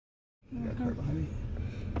Got a car behind me.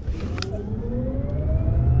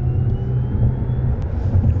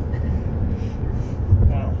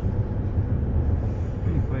 Wow.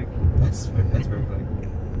 Pretty quick. That's very quick.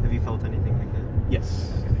 Have you felt anything like that?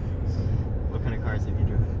 Yes. Okay. What kind of cars have you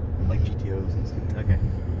driven? Like GTOs and stuff. Okay.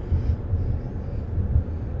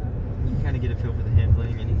 You kind of get a feel for the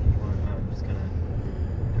handling, anything you want. Just kind of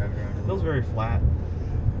drive it around. It feels very flat.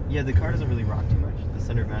 Yeah, the car doesn't really rock too much. The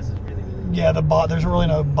center of mass is really, really Yeah, there's really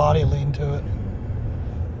no body lean to it.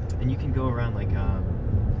 And you can go around like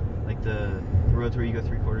the roads where you go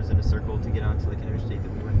 3/4 in a circle to get onto like an interstate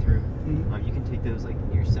that we went through. Mm-hmm. You can take those like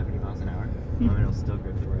near 70 miles an hour, and it'll still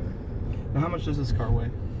grip the road. Now, how much does this car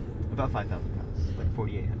weigh? About 5,000 pounds, like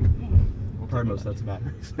 4,800. Well, probably most of that's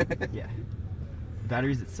batteries. Yeah.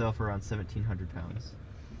 Batteries itself are around 1,700 pounds.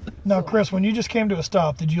 Now, Chris, when you just came to a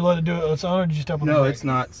stop, did you let it do it on its own, or did you step on the No, brake?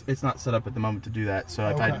 it's not set up at the moment to do that. So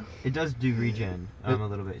if Okay. It does do regen a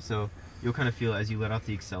little bit, so you'll kind of feel as you let off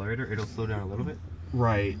the accelerator, it'll slow down a little bit.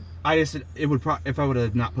 Right. It would if I would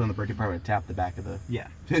have not put on the brake, it probably would have tapped the back of the. Yeah.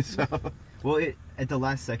 So. Well, at the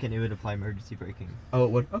last second, it would apply emergency braking. Oh, it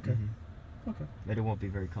would. Okay. Mm-hmm. Okay. But it won't be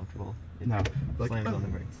very comfortable. It No. slams on the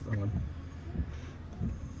brakes.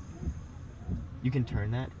 You can turn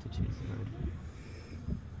that to change the mode.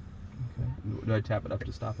 Okay. Do I tap it up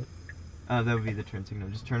to stop it? That would be the turn signal.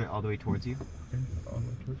 Just turn it all the way towards you. Okay. All the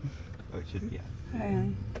way towards me. Oh, it should be, yeah.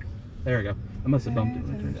 Hey. There we go. I must have bumped it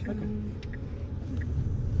when I turned it. Okay.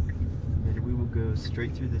 Then we will go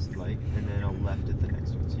straight through this light and then I'll left at the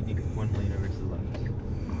next one. So you can get one lane over to the left.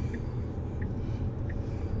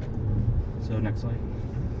 So next light.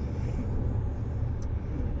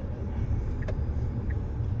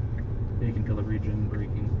 You can feel the regen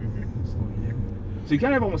braking. Slowing you down. So you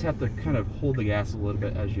kind of almost have to kind of hold the gas a little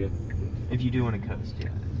bit as you. If you do want to coast, yeah.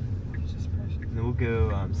 And then we'll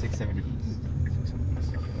go 670 east.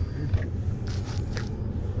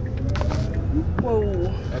 Whoa.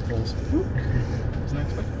 That pulls. Wasn't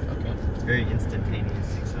expected. Okay. It's very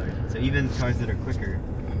instantaneous acceleration. So even cars that are quicker,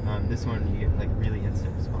 this one you get like really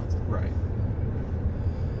instant response. Right.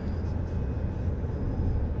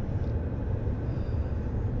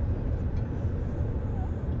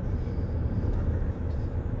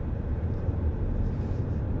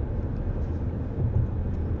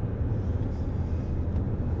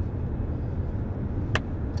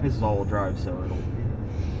 This is all-wheel drive, so it'll.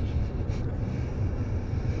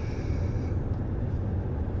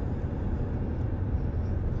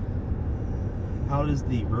 How does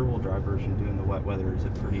the rear-wheel drive version do in the wet weather? Is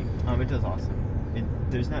it pretty? It does awesome.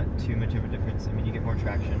 There's not too much of a difference. I mean, you get more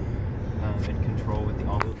traction and control with the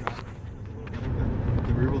all-wheel drive. But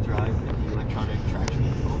the rear-wheel drive and the electronic traction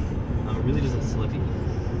control, it really doesn't slip either.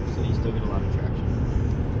 So you still get a lot of traction.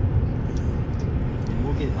 And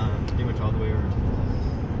we'll get pretty much all the way over to the left.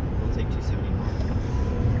 We'll take 270 more.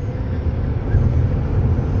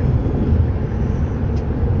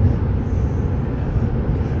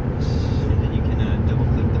 And then you can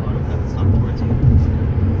double-click the autopilot stop towards you.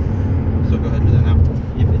 So go ahead and do that now.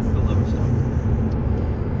 Yep, it's the lower stop.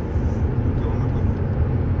 Do one more time.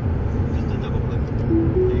 Just a double click.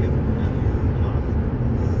 There you go. Now you're on.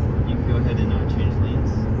 You can go ahead and change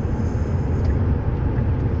lanes.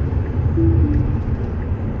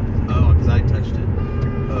 Oh, because I touched it.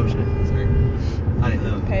 Oh shit, sorry. I didn't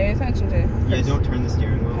know. Pay attention to. Yeah, don't turn the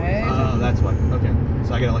steering wheel. Hey. Oh, that's why. Okay.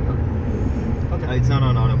 So I gotta let go. Okay. It's not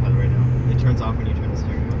on autopilot right now. It turns off when you turn the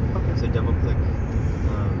steering wheel. Okay. So double click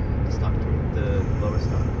the stop, the lower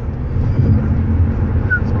stop.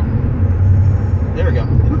 There we go.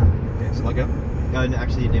 Okay, so let go. And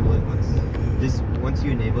actually enable it once. Just once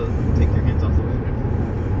you enable it, take your hands off the wheel.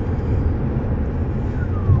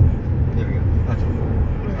 There we go. Gotcha.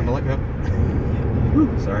 I'm gonna let go. Woo,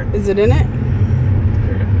 sorry. Is it in it?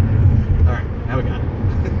 There we go. Alright, now we got it.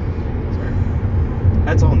 Sorry.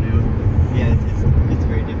 That's all new. Yeah, it's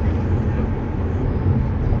very different.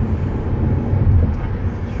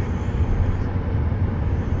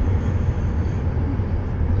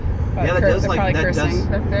 Yeah, that does like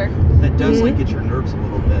that does like get your nerves a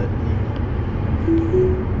little bit.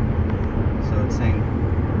 So it's saying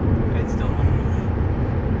It's still on.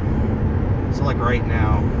 so like right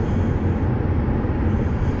now.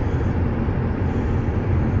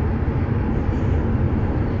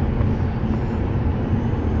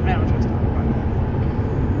 I don't trust that.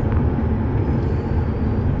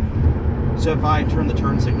 So if I turn the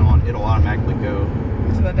turn signal on, it'll automatically go.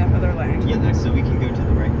 To the other lane. Yeah, next, so we can go to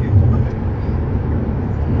the right here. Okay.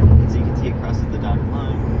 So you can see it crosses the dotted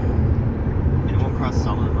line. And it won't cross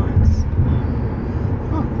solid lines.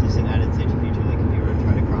 Just an added safety feature, like if you were to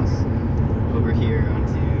try to cross over here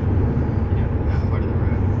onto, that part of the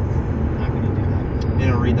road.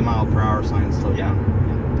 read the mile per hour sign and slow down.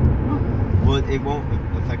 Yeah. Well, it won't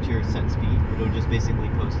affect your set speed. It'll just basically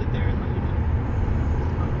post it there and let you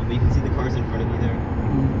know. But you can see the cars in front of you there.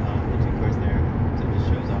 The two cars there. So it just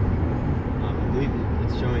shows up. I believe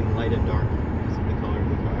it's showing light and dark because of the color of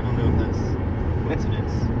the car. I don't know if that's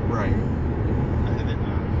coincidence. Right. I haven't.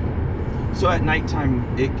 So at nighttime,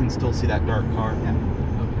 it can still see that dark car? Yeah.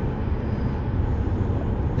 Okay.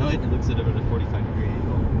 No, It looks at it at a 45-degree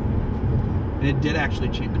angle. it did actually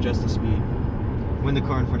adjust the speed. When the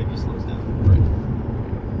car in front of you slows down. Right.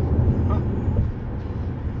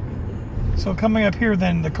 Huh. So coming up here,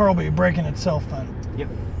 then the car will be braking itself then. Yep.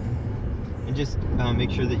 And just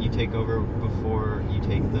make sure that you take over before you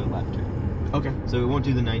take the left turn. Okay. So it won't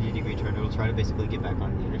do the 90-degree turn. It'll try to basically get back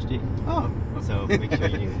on the interstate. Oh. So make sure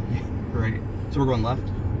you do it. Right. So we're going left?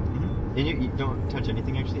 Mm-hmm. And you don't touch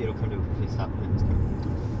anything actually. It'll come to a complete stop behind this car.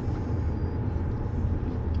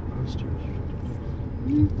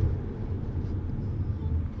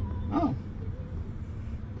 Oh.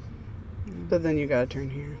 But then you gotta turn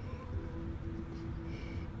here.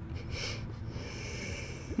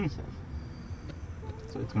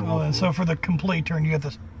 So it's gonna Oh, walk and so away. for the complete turn, you have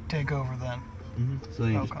to take over then. Mm-hmm. So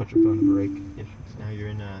then you just Okay. put your foot on the brake. Yep. Now you're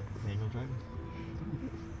in manual driving.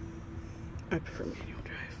 I prefer manual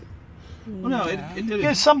drive. Well, no, it did.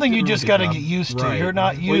 It's something did you a just really got good to job. get used to. Right. You're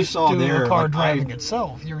not Well, you used saw to there, a car like, driving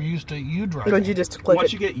itself. You're used to you driving. Don't you just click Once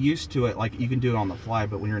it? you get used to it, like you can do it on the fly,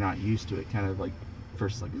 but when you're not used to it, kind of like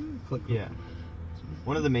first like click. Yeah.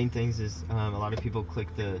 One of the main things is a lot of people click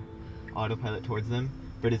the autopilot towards them,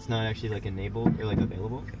 but it's not actually like enabled or like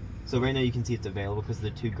available. So right now you can see it's available because of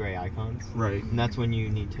the two gray icons. Right. And that's when you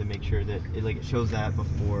need to make sure that it shows that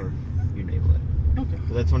before you enable it. Okay.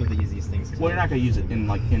 So that's one of the easiest things to Well, you're not gonna use it in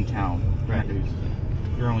town. You're not Right. gonna use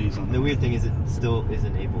it. You're only using. The weird thing is it still is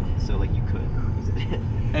enabled, so like you could use it.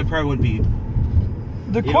 It probably would be.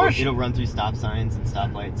 The question. It'll run through stop signs and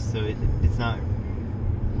stoplights, so it's not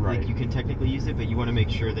Right. like you can technically use it, but you want to make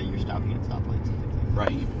sure that you're stopping at stoplights and things like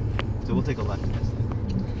that. Right. So we'll take a left test.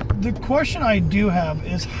 The question I do have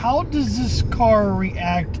is, how does this car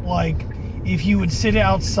react like if you would sit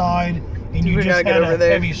outside and you We just gotta get had over a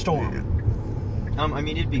there. heavy storm I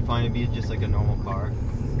mean, it'd be fine. It'd be just like a normal car.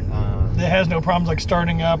 that has no problems like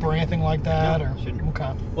starting up or anything like that? No, Or shouldn't.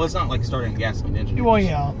 okay. Well, it's not like starting a gasoline engine. Well,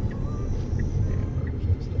 yeah.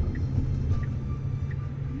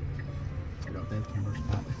 I don't think the camera's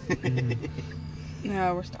not.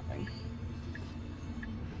 No, we're stopping.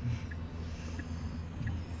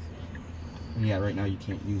 And yeah, right now you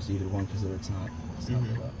can't use either one because it's not. It's not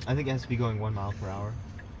lit up. I think it has to be going 1 mile per hour.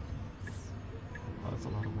 Oh, that's a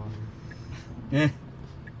lot of water. Yeah.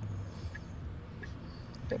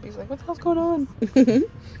 Debbie's like, what the hell's going on?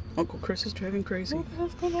 Uncle Chris is driving crazy. What the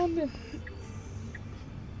hell's going on there?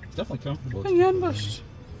 It's definitely comfortable. Hang on, Bush.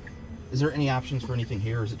 Is there any options for anything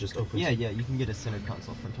here, or is it just open? Yeah, you can get a center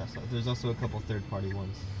console from Tesla. There's also a couple third-party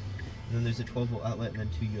ones. And then there's a 12-volt outlet and then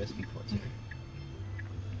 2 USB ports here.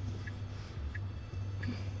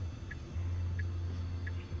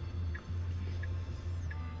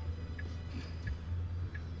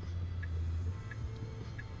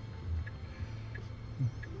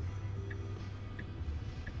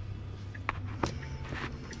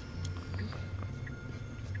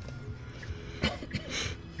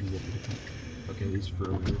 Okay, these are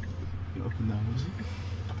for over here. You can open those.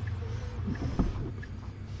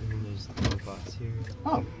 And then there's the box here.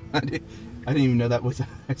 Oh, I didn't even know that was.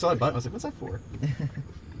 I saw a button. I was like, "What's that for?"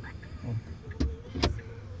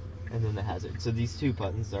 And then the hazard. So these two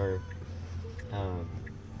buttons are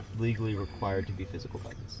legally required to be physical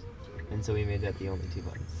buttons. And so we made that the only two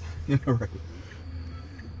buttons. Yeah, right.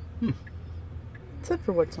 Except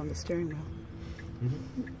for what's on the steering wheel.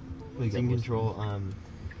 So you can control,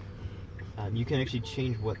 you can actually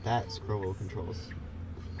change what that scroll wheel controls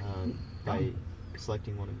by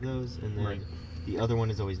selecting one of those, and then Right. the other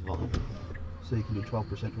one is always volume. So you can do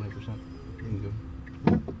 12%, 20%. You can go.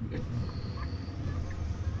 Okay.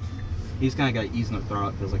 You just kind of got to ease in the throttle.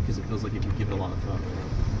 It feels like because it feels like if you give it a lot of throttle.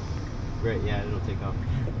 Right, yeah, it'll take off.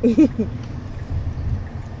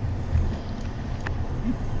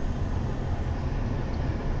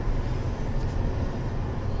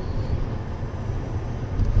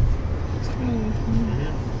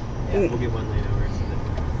 Yeah, we'll get one lane over so that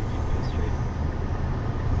we can go straight.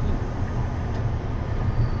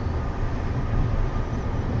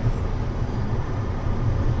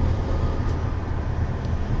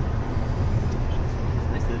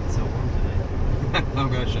 It's nice that it's so warm today. I'm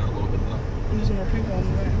gonna shut a little bit though. There's more people on the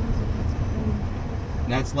right.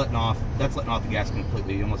 Now it's letting off. That's letting off the gas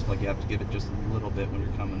completely. You almost feel like you have to give it just a little bit when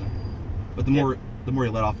you're coming. But the Yep. more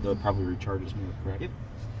you let off, the probably recharges more. Correct. Yep.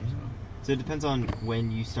 So it depends on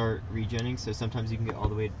when you start regenning. So sometimes you can get all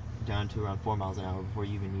the way down to around 4 miles an hour before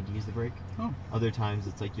you even need to use the brake. Oh. Other times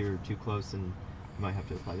it's like you're too close and you might have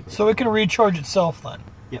to apply the brake. So it can recharge itself then?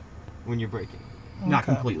 Yep, when you're braking. Not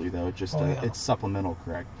Okay. completely though. It just it's supplemental,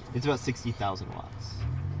 correct? It's about 60,000 watts.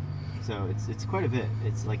 So it's quite a bit.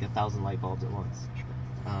 It's like 1,000 light bulbs at once.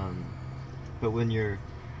 But when you're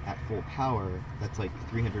at full power, that's like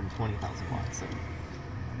 320,000 watts. So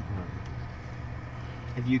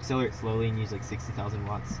if you accelerate slowly and use like 60,000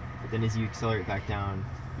 watts, but then as you accelerate back down,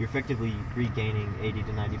 you're effectively regaining 80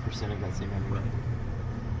 to 90% of that same energy.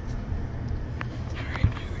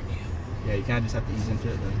 Yeah, you kind of just have to ease into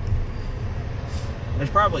it then.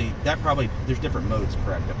 There's different modes,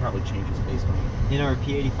 correct? That probably changes based on. In our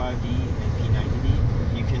P85D and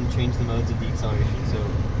P90D, you can change the modes of the acceleration. So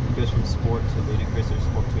it goes from sport to ludicrous or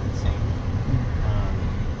sport to insane.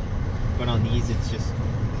 But on these, it's just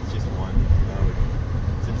one mode,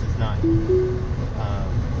 since it's not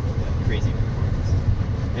crazy performance.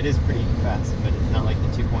 It is pretty fast, but it's not like the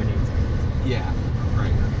 2.8 seconds. Yeah,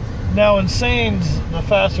 right. Now, Insane's the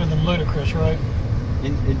faster than Ludicrous, right?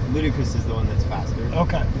 Ludicrous is the one that's faster.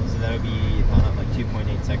 Okay. So that would be like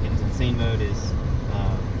 2.8 seconds. Insane mode is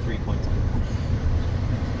 3.2.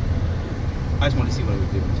 I just want to see what it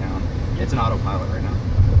would do in town. It's an autopilot right now.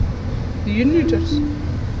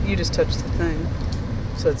 You just touched the thing,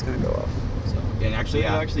 so it's gonna go off. So, and actually,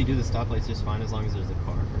 It'll actually do the stoplights just fine as long as there's a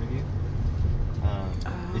car in front of you.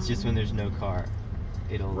 It's just when there's no car,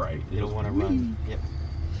 it'll want to run. Yep.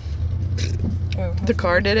 Oh, the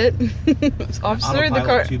car did it. Officer, the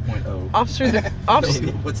car. 2.0. Officer, the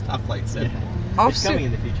officer. What stoplight said? It's Officer, coming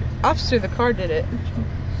in the future. officer, the car did it.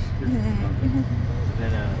 So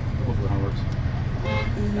then, Hopefully that works.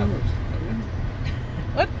 That works. Okay.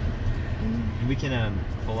 What? we can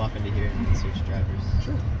pull off into here and switch drivers.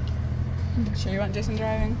 Sure. Sure you want Jason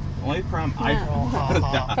driving? Only problem No. I'm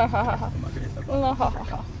not gonna hit that button.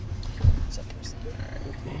 Alright,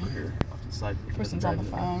 Over here, off to the side. person's on the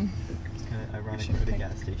phone. It's kind of ironic for the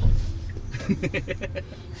gas station.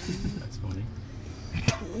 That's funny.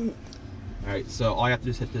 Alright, so all I have to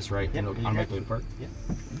do is hit this right and it'll automatically depart. Yeah.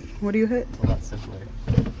 What do you hit? A lot simpler.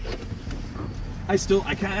 I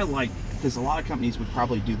kind of like, because a lot of companies would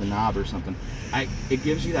probably do the knob or something. It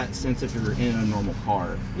gives you that sense if you're in a normal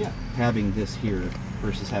car, Yeah. having this here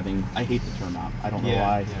versus having, I hate the turn knob. I don't know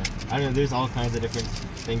why. Yeah. I don't know, there's all kinds of different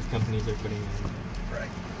things companies are putting in. Right.